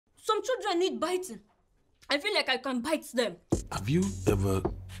Some children need biting. I feel like I can bite them. Have you ever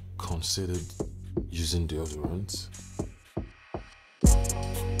considered using deodorant?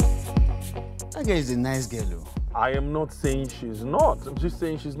 That girl is a nice girl, though. I am not saying she's not. I'm just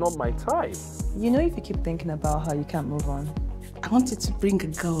saying she's not my type. You know, if you keep thinking about her, you can't move on. I wanted to bring a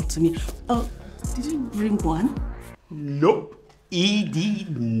girl to me. Oh, did you bring one? Nope. He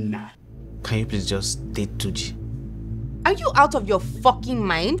did not. Can you please just date Tuji? Are you out of your fucking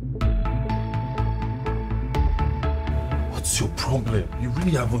mind? What's your problem? You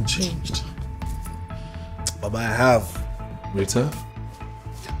really haven't changed. Baba, I have. Rita?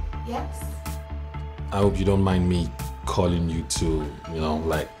 Yes. I hope you don't mind me calling you to,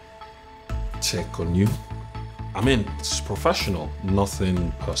 check on you. I mean, it's professional,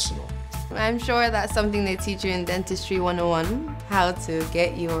 nothing personal. I'm sure that's something they teach you in Dentistry 101, how to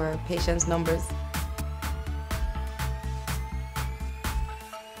get your patients' numbers.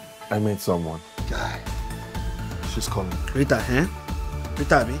 I met someone. Guy. She's coming. Rita, eh?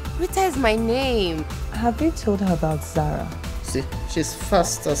 Rita, Abi? Rita is my name. Have you told her about Zara? See, she's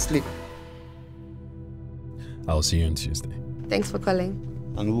fast asleep. I'll see you on Tuesday. Thanks for calling.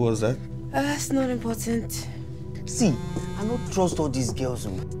 And who was that? It's not important. See, I don't trust all these girls.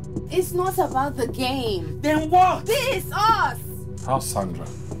 It's not about the game. Then what? This is us! How's Sandra?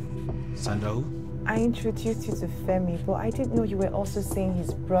 Sandra who? I introduced you to Femi, but I didn't know you were also seeing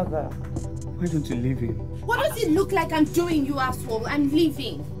his brother. Why don't you leave him? What does it look like I'm doing, you asshole? I'm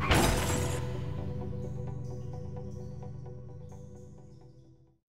leaving.